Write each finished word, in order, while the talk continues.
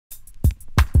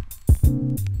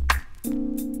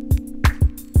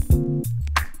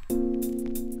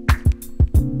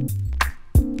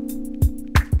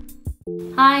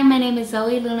Hi, my name is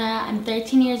Zoey Luna. I'm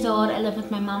 13 years old. I live with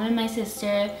my mom and my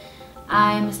sister.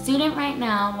 I'm a student right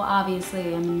now. Well,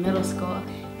 obviously, I'm in middle school.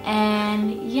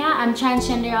 And yeah, I'm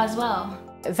transgender as well.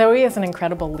 Zoey is an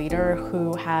incredible leader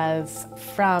who has,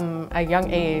 from a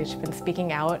young age, been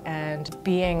speaking out and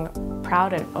being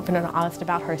proud and open and honest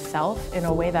about herself in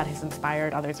a way that has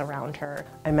inspired others around her.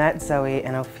 I met Zoey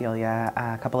and Ofelia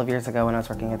a couple of years ago when I was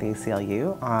working at the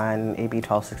ACLU on AB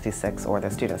 1266, or the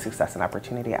Student Success and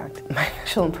Opportunity Act. My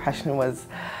initial impression was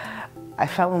I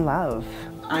fell in love.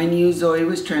 I knew Zoey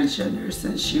was transgender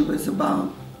since she was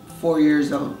about 4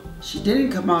 years old. She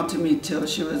didn't come out to me till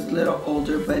she was a little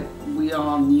older, but we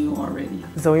all knew already.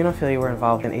 Zoey and Ofelia were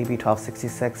involved in AB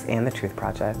 1266 and the Truth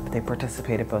Project. They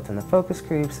participated both in the focus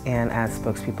groups and as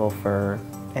spokespeople for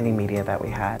any media that we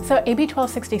had. So AB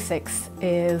 1266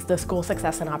 is the School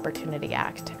Success and Opportunity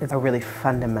Act. It's a really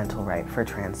fundamental right for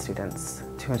trans students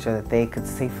to ensure that they could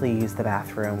safely use the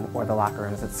bathroom or the locker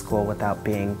rooms at school without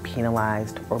being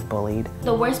penalized or bullied.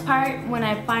 The worst part when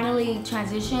I finally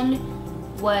transitioned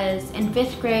was in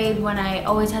 5th grade, when I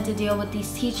always had to deal with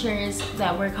these teachers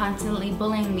that were constantly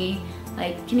bullying me.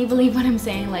 Like, can you believe what I'm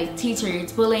saying? Like,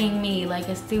 teachers bullying me like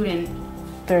a student.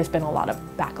 There's been a lot of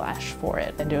backlash for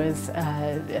it, and it was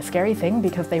a scary thing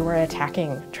because they were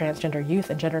attacking transgender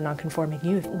youth and gender nonconforming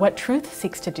youth. What Truth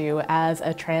seeks to do as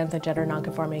a trans and gender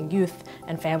nonconforming youth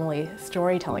and family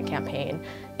storytelling campaign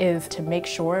is to make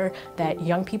sure that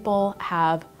young people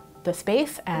have the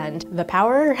space and the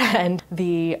power and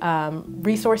the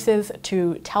resources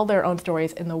to tell their own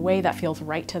stories in the way that feels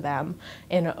right to them,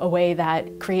 in a way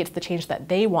that creates the change that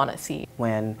they want to see.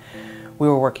 When we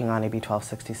were working on AB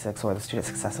 1266, or the Student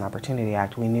Success and Opportunity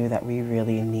Act, we knew that we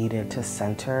really needed to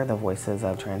center the voices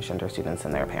of transgender students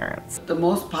and their parents. The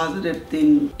most positive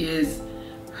thing is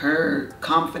her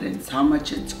confidence, how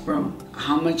much it's grown,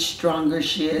 how much stronger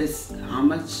she is, how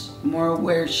much more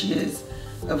aware she is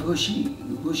of who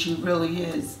she really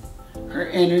is. Her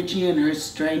energy and her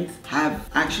strength have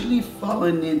actually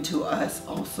fallen into us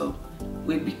also.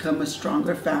 We've become a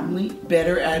stronger family,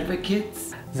 better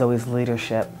advocates. Zoey's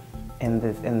leadership in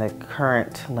the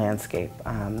current landscape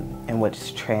in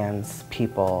which trans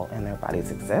people and their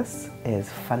bodies exist is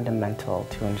fundamental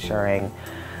to ensuring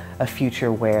a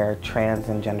future where trans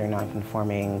and gender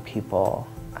nonconforming people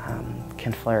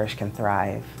can flourish, can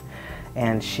thrive,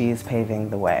 and she's paving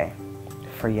the way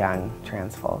for young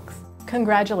trans folks.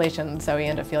 Congratulations, Zoey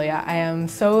and Ofelia. I am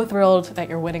so thrilled that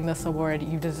you're winning this award.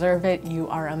 You deserve it. You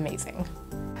are amazing.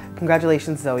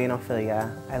 Congratulations, Zoey and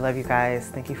Ofelia. I love you guys.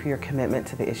 Thank you for your commitment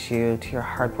to the issue, to your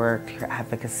hard work, to your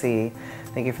advocacy.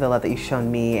 Thank you for the love that you've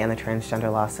shown me and the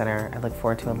Transgender Law Center. I look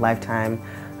forward to a lifetime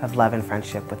of love and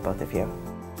friendship with both of you.